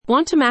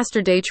Want to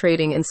master day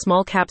trading in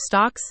small cap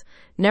stocks?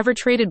 Never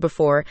traded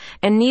before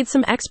and need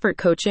some expert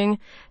coaching?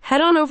 Head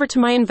on over to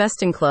my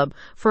investing club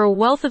for a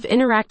wealth of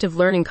interactive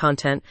learning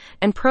content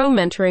and pro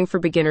mentoring for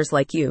beginners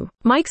like you.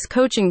 Mike's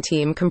coaching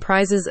team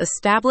comprises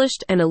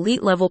established and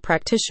elite level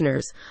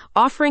practitioners,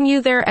 offering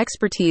you their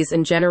expertise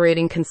in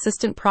generating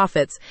consistent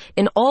profits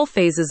in all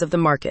phases of the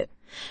market.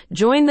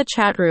 Join the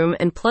chat room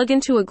and plug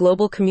into a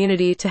global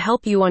community to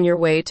help you on your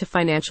way to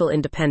financial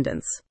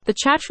independence. The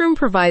chat room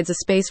provides a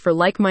space for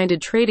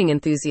like-minded trading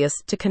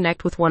enthusiasts to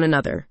connect with one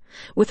another.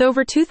 With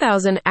over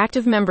 2,000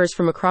 active members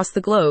from across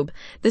the globe,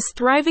 this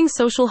thriving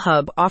social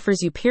hub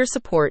offers you peer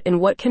support in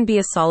what can be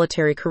a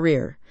solitary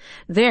career.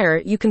 There,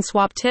 you can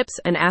swap tips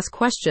and ask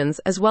questions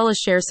as well as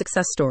share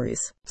success stories.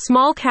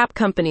 Small cap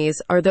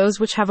companies are those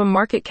which have a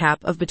market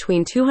cap of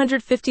between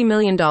 $250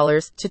 million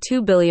to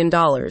 $2 billion.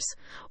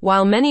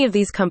 While many of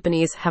these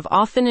companies have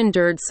often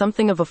endured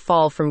something of a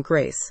fall from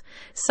grace,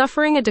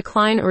 suffering a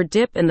decline or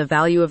dip in the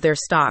value of their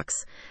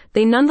stocks,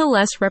 they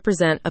nonetheless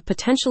represent a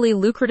potentially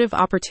lucrative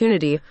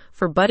opportunity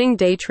for budding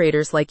day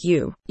traders like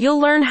you. You'll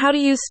learn how to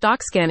use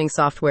stock scanning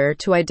software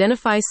to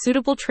identify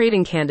suitable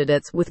trading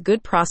candidates with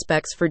good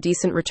prospects for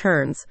decent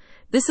returns.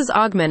 This is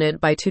augmented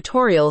by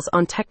tutorials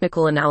on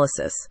technical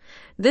analysis.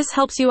 This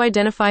helps you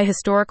identify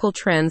historical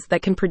trends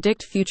that can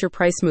predict future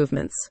price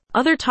movements.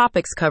 Other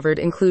topics covered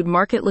include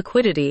market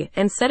liquidity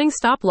and setting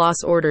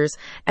stop-loss orders,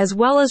 as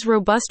well as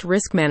robust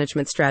risk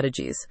management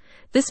strategies.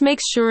 This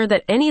makes sure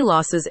that any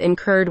losses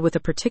incurred with a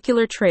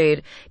particular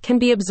trade can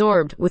be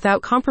absorbed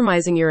without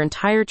compromising your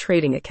entire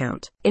trading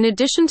account. In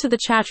addition to the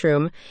chat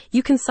room,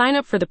 you can sign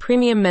up for the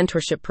Premium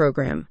Mentorship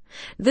Program.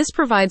 This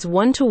provides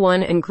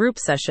one-to-one and group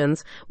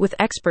sessions with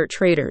expert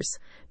traders.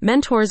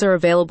 Mentors are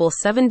available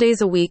 7 days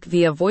a week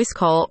via voice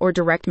call or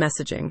direct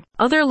messaging.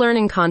 Other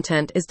learning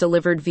content is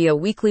delivered via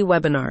weekly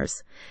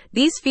webinars.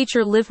 These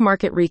feature live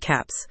market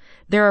recaps.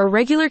 There are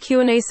regular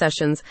Q&A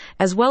sessions,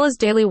 as well as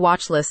daily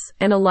watch lists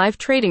and a live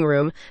trading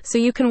room, so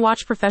you can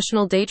watch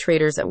professional day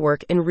traders at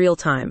work in real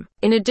time.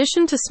 In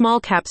addition to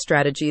small cap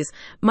strategies,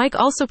 Mike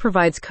also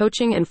provides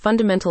coaching and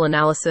fundamental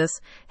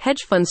analysis,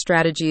 hedge fund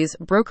strategies,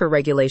 broker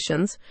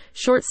regulations,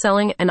 short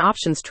selling, and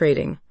options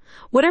trading.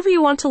 Whatever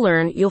you want to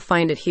learn, you'll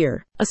find it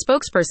here. A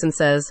spokesperson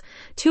says,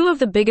 2 of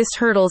the biggest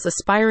hurdles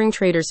aspiring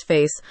traders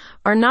face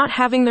are not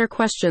having their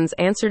questions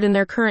answered in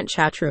their current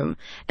chat room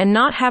and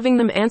not having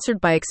them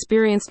answered by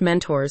experienced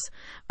mentors.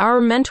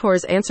 Our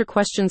mentors answer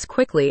questions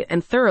quickly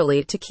and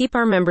thoroughly to keep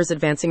our members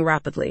advancing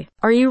rapidly.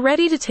 Are you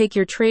ready to take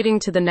your trading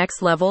to the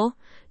next level?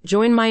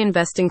 Join my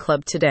investing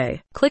club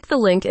today. Click the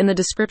link in the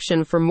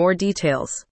description for more details.